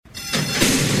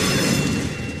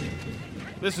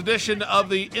This edition of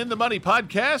the In the Money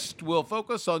podcast will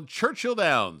focus on Churchill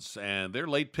Downs and their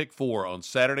late pick 4 on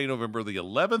Saturday, November the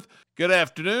 11th. Good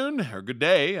afternoon, or good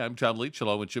day. I'm Tom Leach,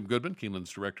 along with Jim Goodman, Keeneland's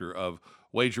Director of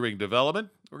Wagering Development.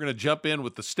 We're going to jump in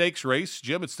with the stakes race.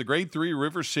 Jim, it's the Grade 3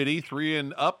 River City, 3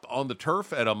 and up on the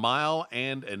turf at 1 mile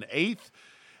and an eighth.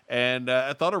 And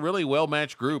I thought a really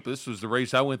well-matched group. This was the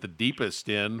race I went the deepest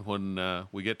in when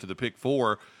we get to the pick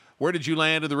 4. Where did you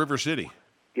land in the River City?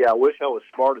 Yeah, I wish I was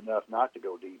smart enough not to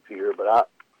go deep here, but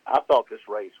I thought this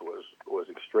race was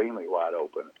extremely wide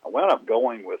open. I wound up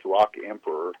going with Rock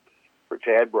Emperor for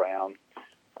Chad Brown.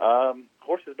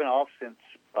 Horse has been off since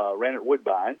ran at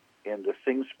Woodbine in the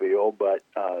Singspiel, but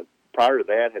prior to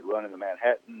that had run in the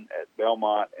Manhattan at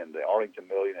Belmont and the Arlington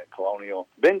Million at Colonial.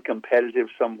 Been competitive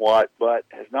somewhat, but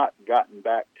has not gotten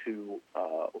back to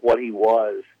what he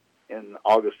was in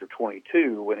August of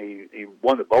 22 when he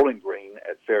won the Bowling Green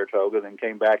at Saratoga, then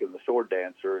came back in the Sword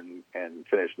Dancer and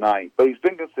finished ninth. But he's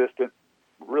been consistent,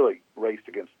 really raced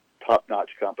against top-notch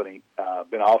company.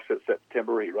 Been off since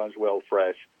September. He runs well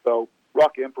fresh. So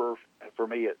Rock Emperor for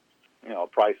me at a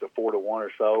price of 4 to 1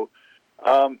 or so.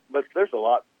 But there's a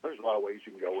lot of ways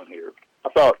you can go in here. I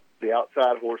thought the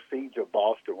outside horse Siege of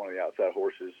Boston, one of the outside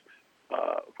horses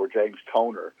for James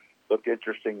Toner, looked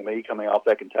interesting to me coming off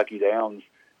that Kentucky Downs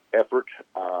effort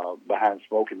behind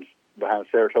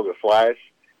Saratoga Flash.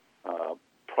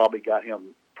 Probably got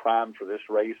him primed for this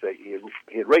race.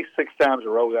 He had raced 6 times in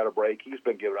a row without a break. He's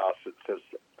been given off since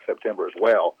September as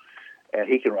well, and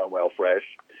he can run well fresh.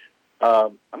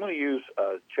 I'm going to use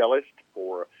Cellist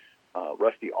for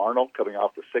Rusty Arnold coming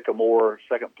off the Sycamore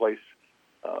second place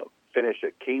finish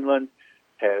at Keeneland.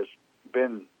 Has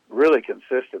been really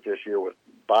consistent this year with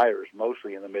buyers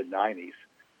mostly in the mid-90s.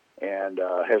 And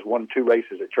has won 2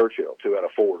 races at Churchill, 2 out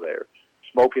of 4 there.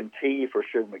 Smoking Tea for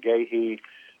Sugar McGahee,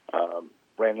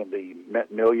 ran in the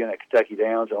Mint Million at Kentucky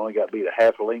Downs and only got beat a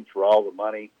half a length for all the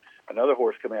money. Another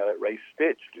horse coming out of that race,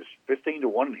 Stitch, just 15 to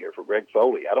 1 here for Greg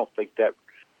Foley. I don't think that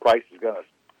price is going to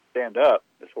stand up.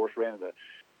 This horse ran in the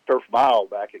Turf Mile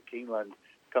back at Keeneland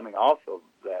coming off of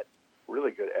that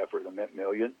really good effort in the Mint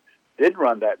Million. Didn't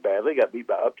run that badly. Got beat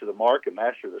by Up to the Mark and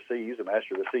Master of the Seas. And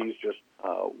Master of the Seas just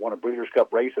won a Breeders'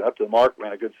 Cup race, and Up to the Mark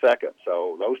ran a good second.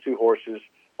 So those 2 horses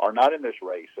are not in this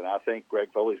race, and I think Greg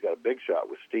Foley's got a big shot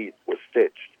with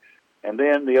Stitched. And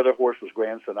then the other horse was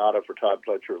Grand Sonata for Todd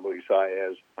Pletcher and Luis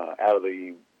Saez out of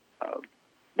the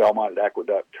Belmont at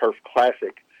Aqueduct Turf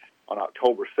Classic on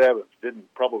October 7th.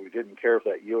 Probably didn't care for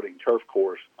that yielding turf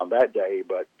course on that day,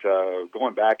 but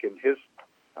going back in his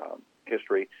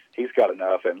history, he's got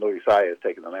enough, and Luis Saez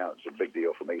taking them out is a big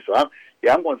deal for me. So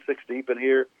I'm going 6 deep in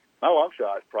here. My long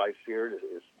shot price here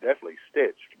is definitely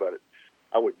Stitched, but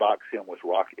I would box him with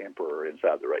Rock Emperor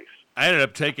inside the race. I ended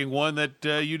up taking one that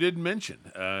you didn't mention,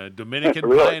 Dominican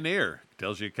Really? Pioneer.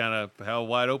 Tells you kind of how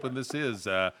wide open this is.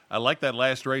 I like that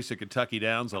last race at Kentucky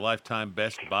Downs, a lifetime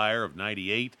best buyer of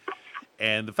 98.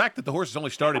 And the fact that the horse has only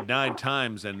started 9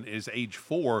 times and is age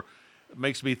 4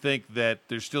 makes me think that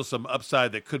there's still some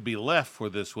upside that could be left for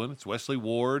this one. It's Wesley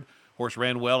Ward. Horse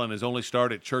ran well in his only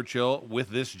start at Churchill with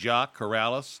this jock,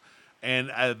 Corrales.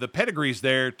 And the pedigree's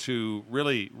there to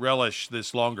really relish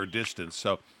this longer distance.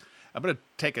 So I'm going to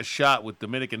take a shot with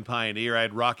Dominican Pioneer. I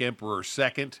had Rock Emperor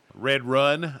second. Red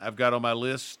Run I've got on my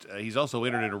list. He's also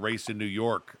entered in a race in New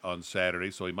York on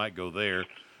Saturday, so he might go there.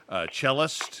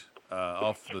 Cellist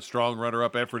off the strong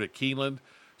runner-up effort at Keeneland.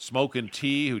 Smokin'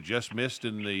 Tea, who just missed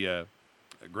in the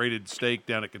graded stake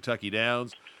down at Kentucky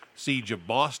Downs. Siege of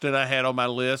Boston I had on my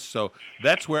list. So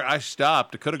that's where I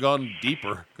stopped. It could have gone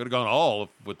deeper, could have gone all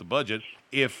with the budget.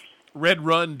 If Red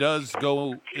Run does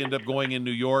end up going in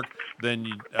New York, then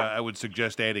I would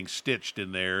suggest adding Stitched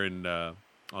in there and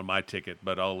on my ticket.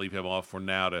 But I'll leave him off for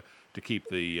now to keep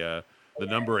the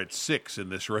number at 6 in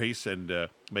this race and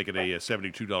make it a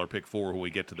 $72 pick 4 when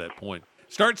we get to that point.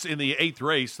 Starts in the 8th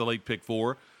race, the late pick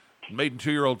 4. Maiden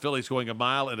 2-year-old filly's going 1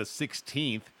 mile and a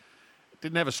 16th.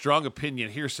 Didn't have a strong opinion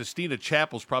here. Sistina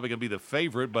Chapel's probably going to be the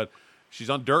favorite, but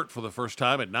she's on dirt for the first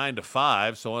time at 9 to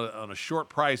 5. So on a short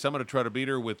price, I'm going to try to beat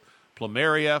her with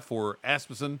Plumeria for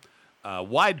Asmussen.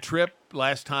 Wide Trip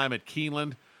last time at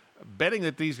Keeneland. Betting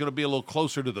that he's going to be a little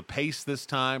closer to the pace this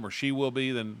time, or she will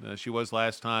be, than she was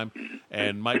last time,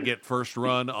 and might get first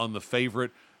run on the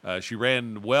favorite. She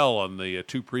ran well on the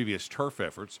 2 previous turf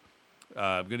efforts.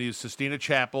 I'm going to use Sistina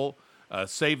Chapel.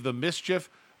 Save the Mischief.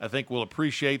 I think we'll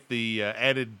appreciate the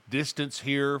added distance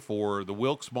here for the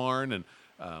Wilkes barn, and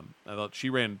I thought she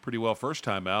ran pretty well first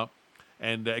time out.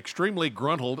 And Extremely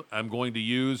Gruntled, I'm going to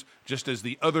use just as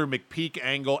the other McPeak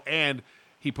angle, and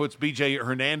he puts B.J.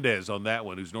 Hernandez on that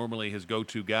one, who's normally his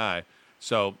go-to guy.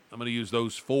 So I'm going to use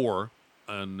those 4.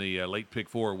 on the late pick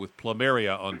 4 with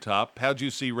Plumeria on top. How'd you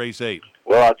see race 8?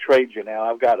 Well, I'll trade you now.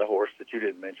 I've got a horse that you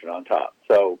didn't mention on top.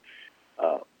 So,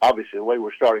 obviously, the way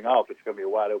we're starting off, it's going to be a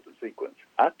wide open sequence.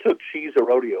 I took She's a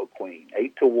Rodeo Queen,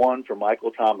 8-1 for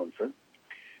Michael Tomlinson.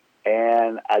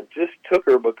 And I just took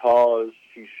her because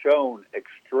she's shown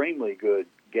extremely good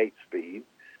gate speed.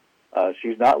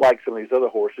 She's not like some of these other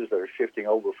horses that are shifting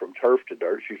over from turf to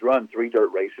dirt. She's run 3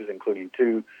 dirt races, including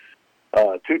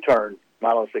two-turn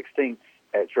mile and 16th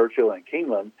at Churchill and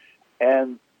Keeneland.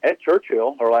 And at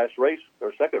Churchill, her last race,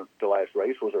 her second to last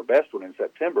race, was her best one in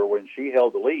September when she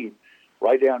held the lead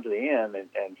right down to the end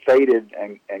and faded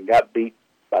and got beat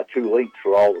by 2 lengths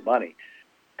for all the money.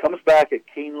 Comes back at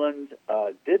Keeneland,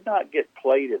 did not get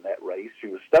played in that race. She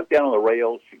was stuck down on the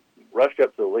rails. She rushed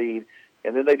up to the lead,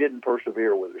 and then they didn't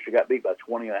persevere with her. She got beat by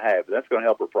 20.5, and that's going to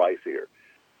help her price here.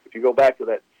 If you go back to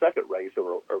that second race of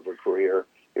her career,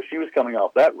 if she was coming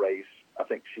off that race, I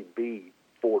think she'd be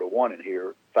 4-1 in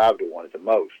here, 5-1 at the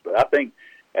most. But I think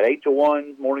at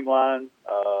 8-1 morning line,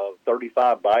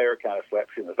 35 buyer kind of slaps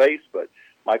you in the face, but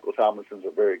Michael Tomlinson's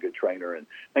a very good trainer, and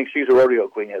I think She's a Rodeo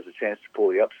Queen has a chance to pull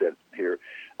the upset here.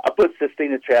 I put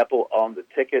Sistina Chapel on the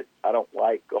ticket. I don't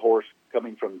like a horse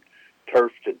coming from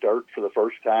turf to dirt for the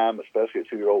first time, especially a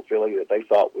 2-year-old filly that they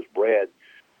thought was bred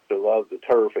to love the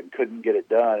turf and couldn't get it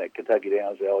done at Kentucky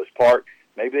Downs at Ellis Park.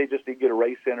 Maybe they just need to get a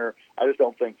race in her. I just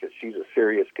don't think that she's a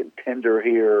serious contender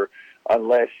here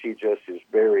unless she just is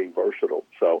very versatile.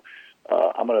 So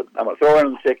I'm gonna throw her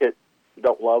on the ticket.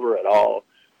 Don't love her at all.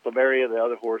 Plumeria, the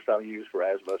other horse I used for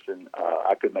Asmussen,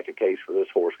 I could make a case for this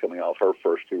horse coming off her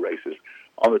first 2 races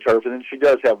on the turf. And then she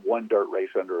does have 1 dirt race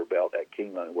under her belt at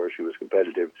Keeneland where she was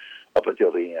competitive up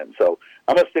until the end. So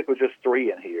I'm going to stick with just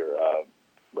 3 in here.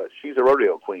 But She's a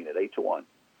Rodeo Queen at 8-1.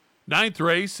 9th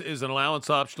race is an allowance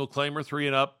optional claimer, 3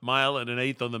 and up, mile and an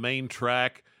 1/8 on the main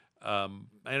track. I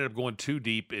ended up going 2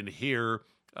 deep in here,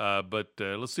 but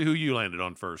let's see who you landed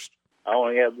on first. I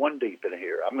only had 1 deep in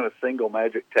here. I'm going to single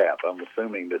Magic Tap. I'm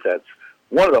assuming that that's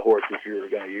one of the horses you're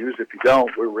going to use. If you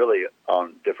don't, we're really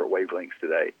on different wavelengths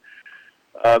today.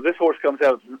 This horse comes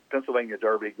out of Pennsylvania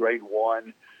Derby, Grade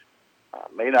 1.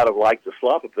 May not have liked the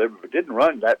slop, but didn't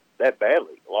run that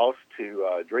badly. Lost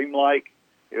to Dreamlike,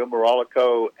 Il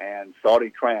Moralico, and Saudi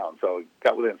Crown. So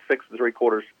got within 6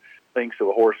 3/4 lengths of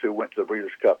a horse who went to the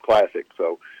Breeders' Cup Classic.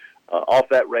 So off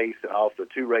that race and off the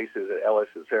 2 races at Ellis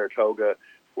and Saratoga,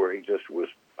 where he just was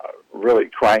really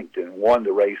cranked and won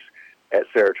the race at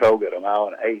Saratoga at 1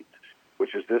 1/8 miles,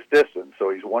 which is this distance. So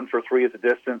he's 1 for 3 at the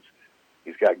distance.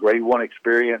 He's got Grade 1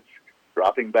 experience,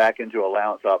 dropping back into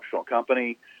allowance optional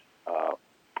company.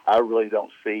 I really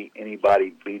don't see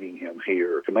anybody beating him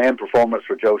here. Command Performance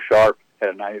for Joe Sharp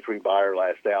had a 93 buyer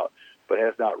last out, but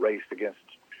has not raced against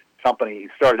company. He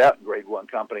started out in Grade 1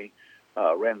 company,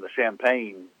 ran the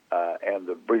Champagne and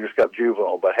the Breeders' Cup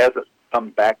Juvenile, but hasn't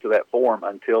come back to that form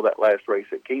until that last race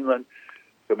at Keeneland.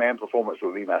 Command Performance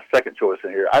would be my second choice in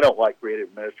here. I don't like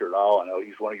Creative Minister at all. I know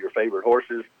he's one of your favorite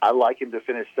horses. I like him to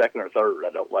finish second or third. I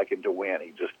don't like him to win.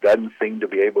 He just doesn't seem to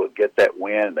be able to get that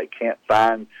win. They can't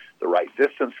find the right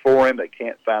distance for him. They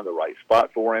can't find the right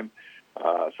spot for him.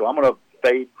 So I'm going to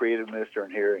fade Creative Minister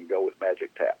in here and go with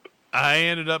Magic Tap. I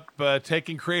ended up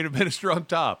taking Creative Minister on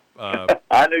top.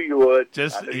 I knew you would.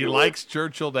 He likes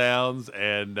Churchill Downs,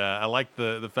 and I like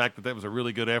the fact that was a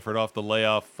really good effort off the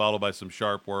layoff, followed by some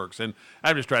sharp works. And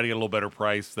I'm just trying to get a little better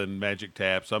price than Magic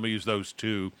Tap, so I'm going to use those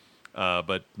 2.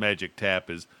 But Magic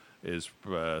Tap is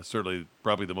certainly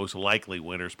probably the most likely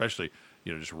winner, especially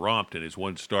just romped in his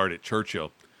 1 start at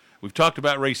Churchill. We've talked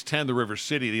about race 10, the River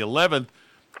City. The 11th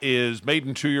is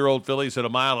maiden 2-year-old fillies at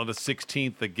 1 mile and a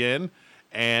 16th again.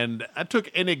 And I took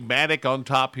Enigmatic on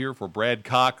top here for Brad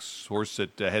Cox, horse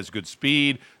that has good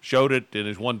speed, showed it in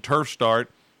his 1 turf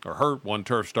start, or her 1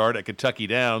 turf start at Kentucky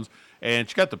Downs, and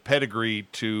she got the pedigree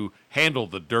to handle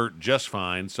the dirt just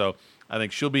fine. So I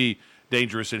think she'll be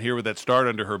dangerous in here with that start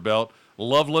under her belt.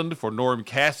 Loveland for Norm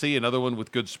Cassie, another one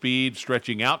with good speed,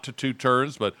 stretching out to 2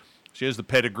 turns, but she has the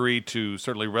pedigree to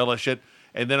certainly relish it.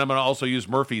 And then I'm going to also use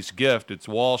Murphy's Gift. It's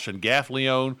Walsh and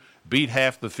Gaffleone, beat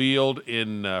half the field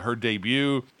in her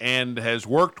debut, and has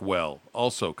worked well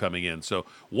also coming in. So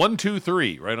 1, 2,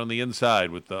 3 right on the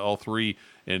inside with all 3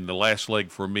 in the last leg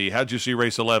for me. How'd you see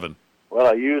race 11? Well,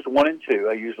 I used 1 and 2.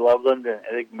 I used Loveland and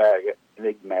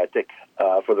Enigmatic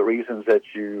for the reasons that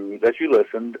you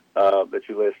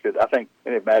listed. I think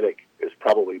Enigmatic is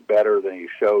probably better than he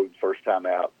showed first time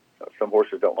out. Some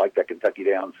horses don't like that Kentucky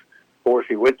Downs horse.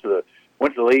 He went to the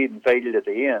lead and faded at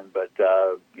the end, but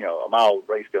a mile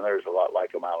race down there is a lot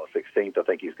like 1 mile and 16th. I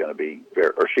think she's going to be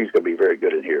very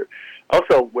good in here.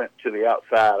 Also went to the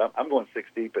outside. I'm going 6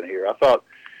 deep in here. I thought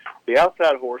the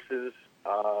outside horses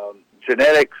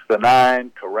Genetics, the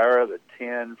 9. Carrera, the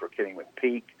 10 for Kenny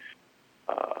McPeak.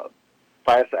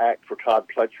 Class Act for Todd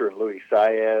Pletcher and Louis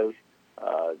Saez.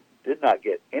 Did not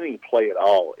get any play at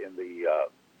all in the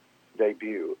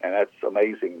debut, and that's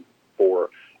amazing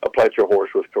for a Pletcher horse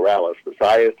with Corrales. But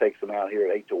Saez takes him out here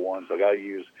at 8-1, so I got to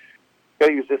use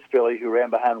this filly who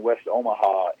ran behind West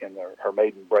Omaha in her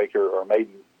maiden breaker or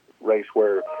maiden race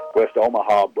where West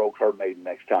Omaha broke her maiden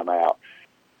next time out.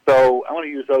 So I'm going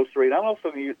to use those 3, and I'm also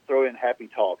going to throw in Happy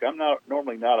Talk. I'm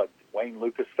normally not a Wayne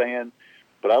Lucas fan,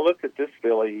 but I looked at this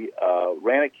filly,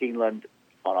 ran at Keeneland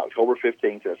on October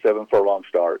 15th in a 7-furlong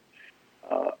start,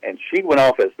 and she went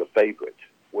off as the favorite,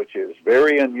 which is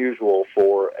very unusual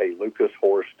for a Lucas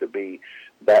horse to be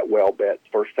that well bet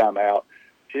first time out.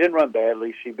 She didn't run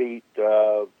badly. She beat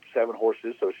 7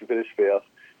 horses, so she finished 5th.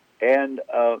 And,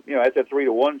 at that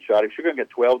 3-1 shot, if she's going to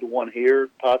get 12-1 here,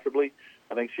 possibly,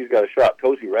 I think she's got a shot.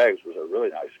 Cozy Rags was a really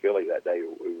nice filly that day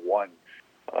who won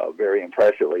very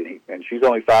impressively, and she's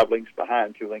only 5 lengths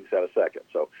behind, 2 lengths out of second.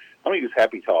 So I'm going to use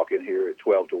Happy Talk in here at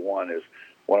 12-1 as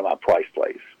one of my price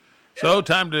plays. So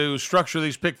time to structure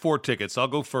these Pick 4 tickets. I'll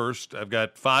go first. I've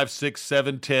got 5, 6,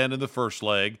 7, 10 in the first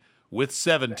leg with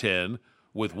 7, 10,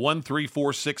 with 1, 3,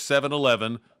 4, 6, 7,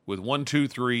 11, with 1, 2,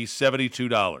 3,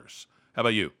 $72. How about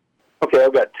you? Okay,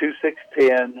 I've got 2, 6,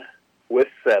 10 with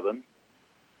 7,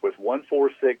 with 1, 4,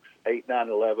 6, 8, 9,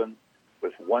 11,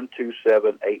 with 1, 2,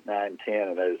 7, 8, 9, 10,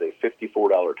 and that is a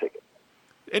 $54 ticket.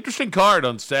 Interesting card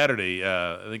on Saturday.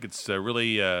 I think it's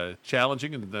really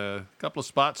challenging and a couple of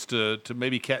spots to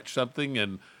maybe catch something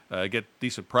and get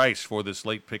decent price for this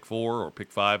late Pick 4 or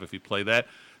Pick 5 if you play that.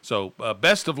 So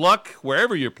best of luck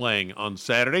wherever you're playing on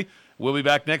Saturday. We'll be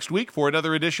back next week for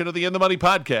another edition of the In the Money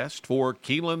podcast for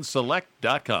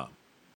KeenelandSelect.com.